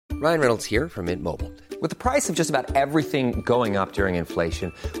Ryan Reynolds here from Mint Mobile. With the price of just about everything going up during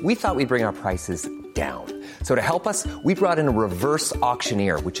inflation, we thought we'd bring our prices down. So to help us, we brought in a reverse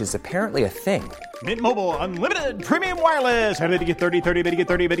auctioneer, which is apparently a thing. Mint Mobile Unlimited Premium Wireless. How to get 30, 30, bit to get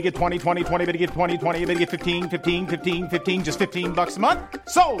 30, bit to get 20, 20, 20, bit to get 20, 20, bit to get 15, 15, 15, 15, just $15 a month?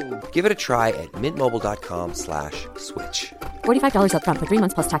 Sold! Give it a try at mintmobile.com/switch. $45 up front for 3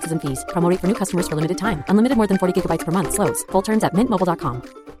 months plus taxes and fees. Promo rate for new customers for limited time. Unlimited more than 40 gigabytes per month. Slows full terms at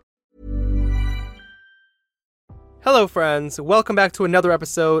mintmobile.com. Hello friends, welcome back to another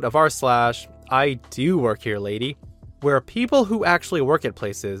episode of I Do Work Here Lady, where people who actually work at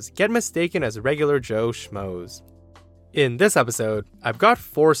places get mistaken as regular Joe Schmoes. In this episode, I've got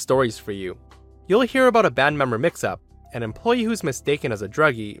 4 stories for you. You'll hear about a band member mix-up, an employee who's mistaken as a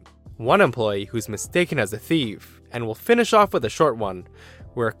druggie, one employee who's mistaken as a thief, and we'll finish off with a short one,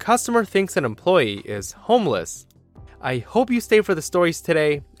 where a customer thinks an employee is homeless. I hope you stay for the stories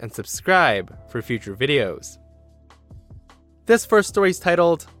today and subscribe for future videos. This first story is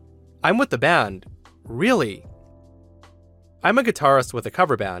titled, I'm with the band. Really? I'm a guitarist with a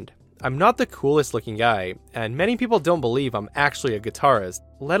cover band. I'm not the coolest looking guy, and many people don't believe I'm actually a guitarist,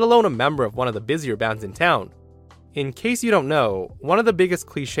 let alone a member of one of the busier bands in town. In case you don't know, one of the biggest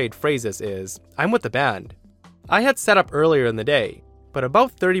cliched phrases is, I'm with the band. I had set up earlier in the day, but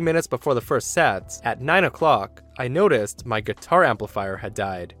about 30 minutes before the first set, at 9 o'clock, I noticed my guitar amplifier had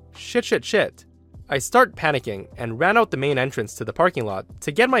died. Shit. I start panicking and ran out the main entrance to the parking lot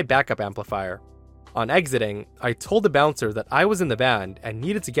to get my backup amplifier. On exiting, I told the bouncer that I was in the band and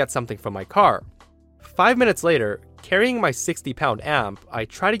needed to get something from my car. 5 minutes later, carrying my 60-pound amp, I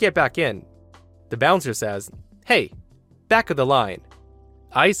try to get back in. The bouncer says, "Hey, back of the line."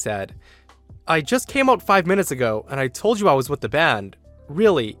 I said, "I just came out 5 minutes ago and I told you I was with the band.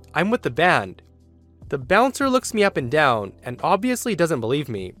 Really, I'm with the band." The bouncer looks me up and down and obviously doesn't believe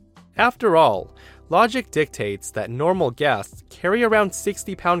me. After all, logic dictates that normal guests carry around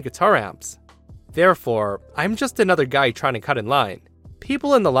 60-pound guitar amps. Therefore, I'm just another guy trying to cut in line.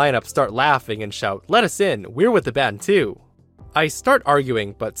 People in the lineup start laughing and shout, "Let us in, we're with the band too." I start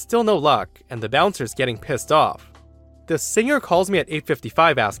arguing, but still no luck, and the bouncer's getting pissed off. The singer calls me at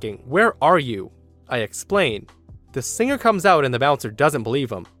 8:55 asking, "Where are you?" I explain. The singer comes out and the bouncer doesn't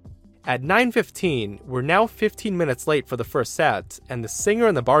believe him. At 9:15, we're now 15 minutes late for the first set, and the singer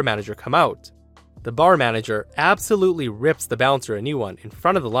and the bar manager come out. The bar manager absolutely rips the bouncer a new one in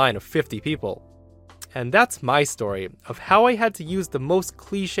front of the line of 50 people. And that's my story of how I had to use the most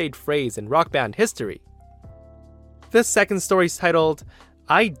cliched phrase in rock band history. This second story is titled,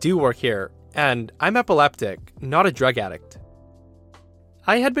 I Do Work Here, and I'm epileptic, not a drug addict.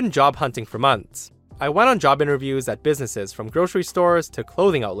 I had been job hunting for months. I went on job interviews at businesses from grocery stores to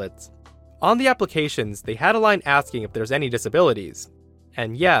clothing outlets. On the applications, they had a line asking if there's any disabilities.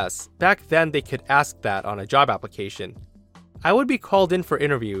 And yes, back then they could ask that on a job application. I would be called in for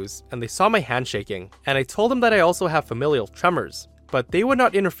interviews, and they saw my hand shaking, and I told them that I also have familial tremors, but they would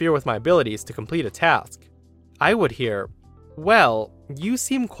not interfere with my abilities to complete a task. I would hear, "Well, you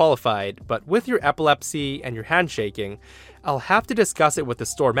seem qualified, but with your epilepsy and your hand shaking, I'll have to discuss it with the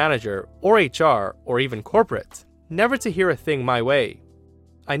store manager, or HR, or even corporate. Never to hear a thing my way."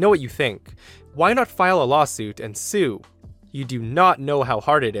 I know what you think. Why not file a lawsuit and sue? You do not know how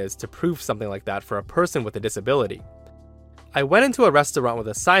hard it is to prove something like that for a person with a disability. I went into a restaurant with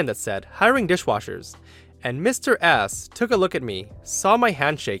a sign that said, "Hiring dishwashers," and Mr. S took a look at me, saw my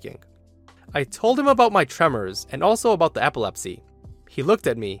hand shaking. I told him about my tremors and also about the epilepsy. He looked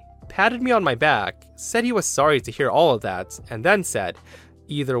at me, patted me on my back, said he was sorry to hear all of that, and then said,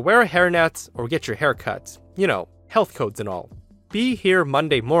 "Either wear a hairnet or get your hair cut. You know, health codes and all. Be here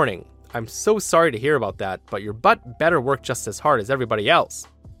Monday morning. I'm so sorry to hear about that, but your butt better work just as hard as everybody else."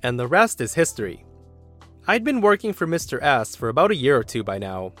 And the rest is history. I'd been working for Mr. S for about a year or two by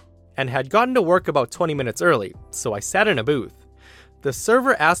now, and had gotten to work about 20 minutes early, so I sat in a booth. The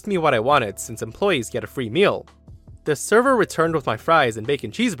server asked me what I wanted since employees get a free meal. The server returned with my fries and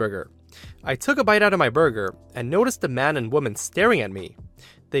bacon cheeseburger. I took a bite out of my burger and noticed a man and woman staring at me.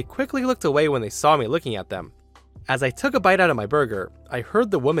 They quickly looked away when they saw me looking at them. As I took a bite out of my burger, I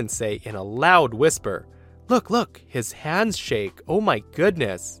heard the woman say in a loud whisper, Look, his hands shake, oh my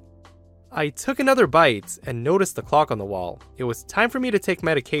goodness." I took another bite and noticed the clock on the wall. It was time for me to take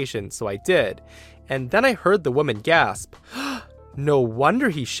medication, so I did, and then I heard the woman gasp, "No wonder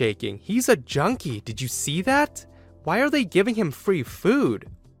he's shaking, he's a junkie, did you see that? Why are they giving him free food?"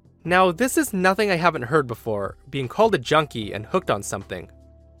 Now, this is nothing I haven't heard before, being called a junkie and hooked on something.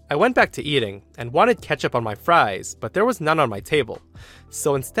 I went back to eating and wanted ketchup on my fries, but there was none on my table.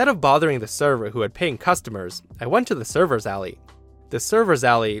 So instead of bothering the server who had paying customers, I went to the server's alley. The server's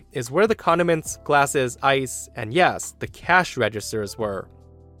alley is where the condiments, glasses, ice, and yes, the cash registers were.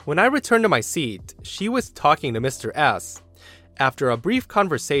 When I returned to my seat, she was talking to Mr. S. After a brief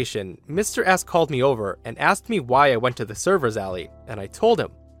conversation, Mr. S called me over and asked me why I went to the server's alley, and I told him.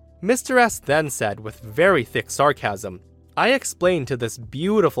 Mr. S then said with very thick sarcasm, I explained to this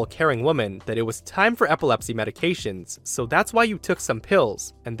beautiful, caring woman that it was time for epilepsy medications, so that's why you took some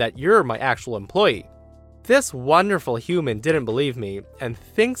pills, and that you're my actual employee. This wonderful human didn't believe me, and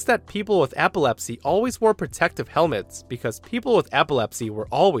thinks that people with epilepsy always wore protective helmets because people with epilepsy were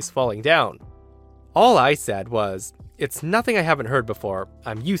always falling down. All I said was, it's nothing I haven't heard before,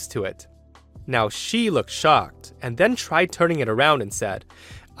 I'm used to it. Now she looked shocked, and then tried turning it around and said,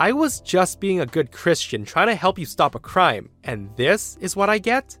 I was just being a good Christian trying to help you stop a crime, and this is what I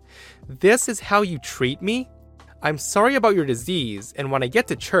get? This is how you treat me? I'm sorry about your disease, and when I get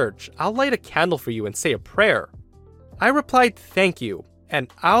to church, I'll light a candle for you and say a prayer. I replied, thank you,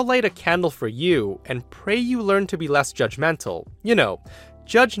 and I'll light a candle for you and pray you learn to be less judgmental. You know,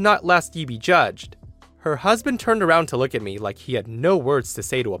 judge not lest ye be judged. Her husband turned around to look at me like he had no words to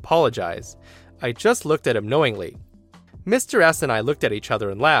say to apologize. I just looked at him knowingly. Mr. S and I looked at each other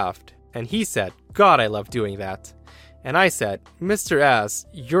and laughed, and he said, God, I love doing that. And I said, Mr. S,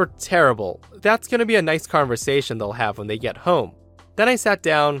 you're terrible. That's going to be a nice conversation they'll have when they get home. Then I sat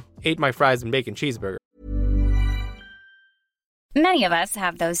down, ate my fries and bacon cheeseburger. Many of us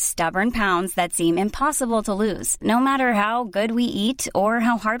have those stubborn pounds that seem impossible to lose, no matter how good we eat or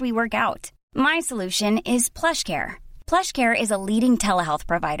how hard we work out. My solution is PlushCare. PlushCare is a leading telehealth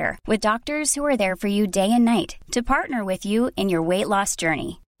provider with doctors who are there for you day and night to partner with you in your weight loss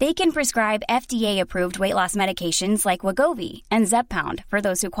journey. They can prescribe FDA-approved weight loss medications like Wegovy and Zepbound for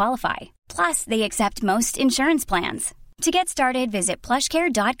those who qualify. Plus, they accept most insurance plans. To get started, visit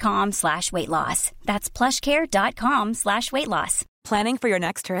plushcare.com/weightloss. That's plushcare.com/weightloss. Planning for your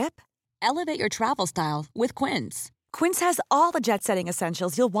next trip? Elevate your travel style with Quince. Quince has all the jet-setting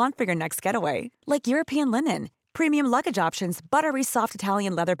essentials you'll want for your next getaway, like European linen, premium luggage options, buttery soft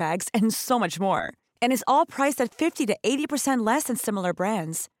Italian leather bags, and so much more. And is all priced at 50 to 80% less than similar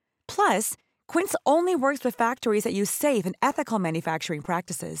brands. Plus, Quince only works with factories that use safe and ethical manufacturing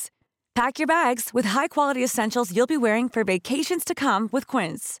practices. Pack your bags with high-quality essentials you'll be wearing for vacations to come with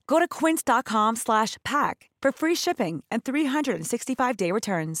Quince. Go to quince.com/pack for free shipping and 365-day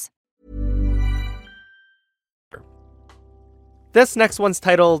returns. This next one's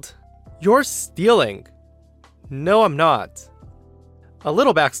titled, You're Stealing. No, I'm not. A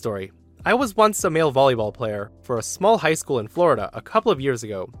little backstory. I was once a male volleyball player for a small high school in Florida a couple of years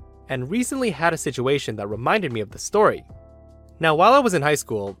ago, and recently had a situation that reminded me of the story. Now, while I was in high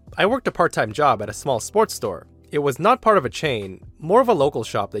school, I worked a part-time job at a small sports store. It was not part of a chain, more of a local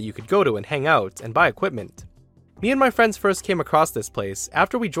shop that you could go to and hang out and buy equipment. Me and my friends first came across this place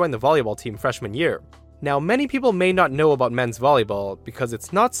after we joined the volleyball team freshman year. Now, many people may not know about men's volleyball because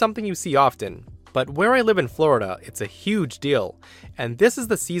it's not something you see often. But where I live in Florida, it's a huge deal, and this is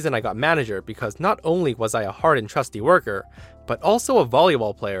the season I got manager because not only was I a hard and trusty worker, but also a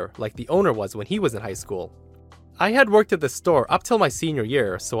volleyball player like the owner was when he was in high school. I had worked at the store up till my senior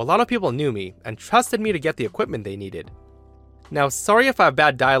year, so a lot of people knew me and trusted me to get the equipment they needed. Now, sorry if I have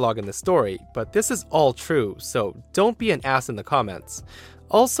bad dialogue in the story, but this is all true, so don't be an ass in the comments.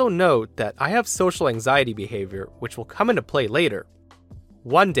 Also note that I have social anxiety behavior, which will come into play later.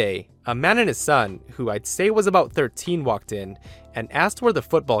 One day, a man and his son, who I'd say was about 13, walked in and asked where the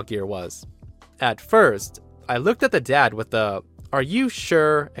football gear was. At first, I looked at the dad with the, "Are you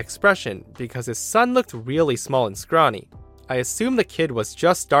sure?" expression because his son looked really small and scrawny. I assumed the kid was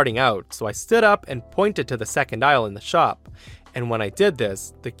just starting out, so I stood up and pointed to the second aisle in the shop, and when I did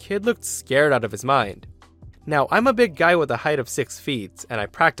this, the kid looked scared out of his mind. Now, I'm a big guy with a height of 6 feet, and I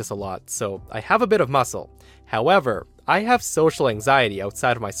practice a lot, so I have a bit of muscle. However, I have social anxiety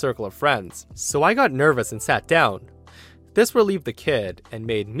outside of my circle of friends, so I got nervous and sat down. This relieved the kid and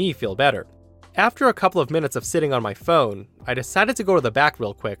made me feel better. After a couple of minutes of sitting on my phone, I decided to go to the back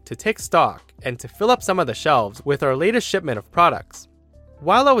real quick to take stock and to fill up some of the shelves with our latest shipment of products.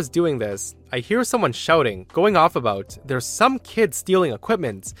 While I was doing this, I hear someone shouting, going off about, "There's some kid stealing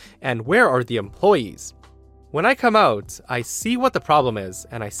equipment, and where are the employees?" When I come out, I see what the problem is,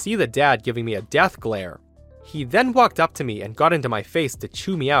 and I see the dad giving me a death glare. He then walked up to me and got into my face to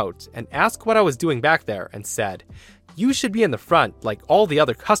chew me out and ask what I was doing back there and said, "You should be in the front like all the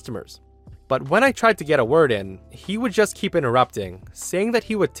other customers." But when I tried to get a word in, he would just keep interrupting, saying that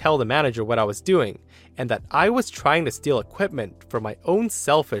he would tell the manager what I was doing and that I was trying to steal equipment for my own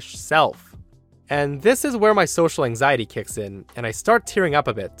selfish self. And this is where my social anxiety kicks in and I start tearing up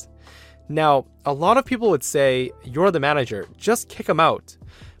a bit. Now, a lot of people would say, you're the manager, just kick him out.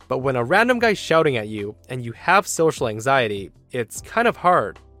 But when a random guy's shouting at you and you have social anxiety, it's kind of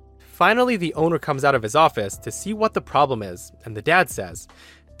hard. Finally, the owner comes out of his office to see what the problem is, and the dad says,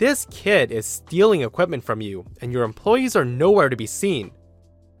 "This kid is stealing equipment from you, and your employees are nowhere to be seen."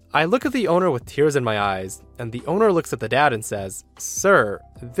 I look at the owner with tears in my eyes, and the owner looks at the dad and says, "Sir,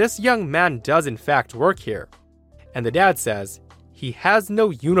 this young man does in fact work here." And the dad says, "He has no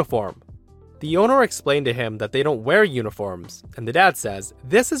uniform." The owner explained to him that they don't wear uniforms, and the dad says,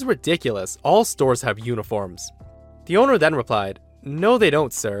 "This is ridiculous, all stores have uniforms." The owner then replied, "No, they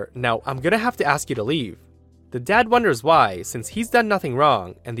don't, sir. Now, I'm gonna have to ask you to leave." The dad wonders why, since he's done nothing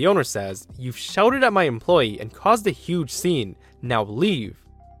wrong, and the owner says, "You've shouted at my employee and caused a huge scene. Now leave."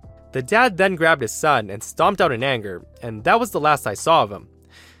 The dad then grabbed his son and stomped out in anger, and that was the last I saw of him.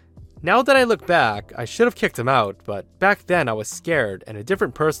 Now that I look back, I should have kicked him out, but back then I was scared and a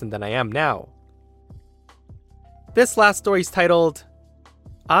different person than I am now. This last story is titled,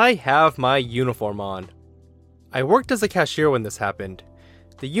 I Have My Uniform On. I worked as a cashier when this happened.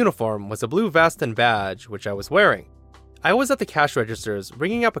 The uniform was a blue vest and badge, which I was wearing. I was at the cash registers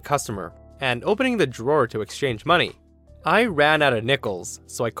ringing up a customer and opening the drawer to exchange money. I ran out of nickels,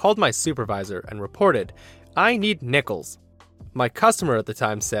 so I called my supervisor and reported, "I need nickels." My customer at the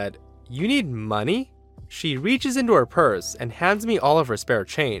time said, "You need money?" She reaches into her purse and hands me all of her spare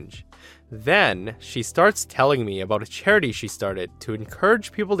change. Then, she starts telling me about a charity she started to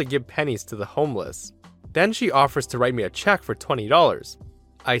encourage people to give pennies to the homeless. Then she offers to write me a check for $20.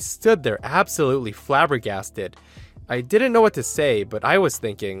 I stood there absolutely flabbergasted. I didn't know what to say, but I was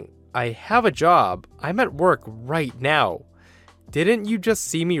thinking, I have a job. I'm at work right now. Didn't you just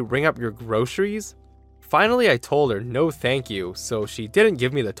see me ring up your groceries? Finally, I told her no thank you, so she didn't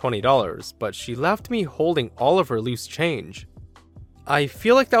give me the $20, but she left me holding all of her loose change. I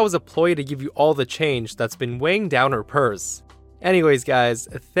feel like that was a ploy to give you all the change that's been weighing down her purse. Anyways, guys,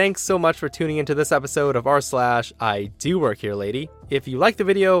 thanks so much for tuning into this episode of r/IDOWorkHereLady. If you liked the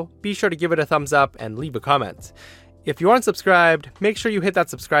video, be sure to give it a thumbs up and leave a comment. If you aren't subscribed, make sure you hit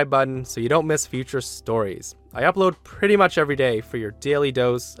that subscribe button so you don't miss future stories. I upload pretty much every day for your daily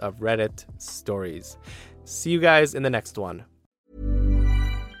dose of Reddit stories. See you guys in the next one.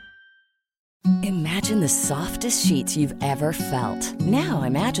 Imagine the softest sheets you've ever felt. Now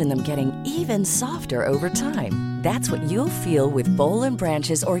imagine them getting even softer over time. That's what you'll feel with Boll &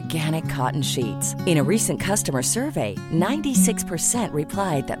 Branch's organic cotton sheets. In a recent customer survey, 96%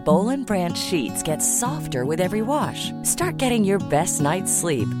 replied that Boll & Branch sheets get softer with every wash. Start getting your best night's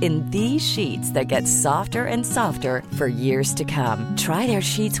sleep in these sheets that get softer and softer for years to come. Try their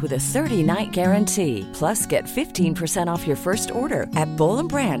sheets with a 30-night guarantee. Plus, get 15% off your first order at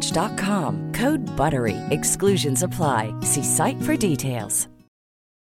bollandbranch.com. Code BUTTERY. Exclusions apply. See site for details.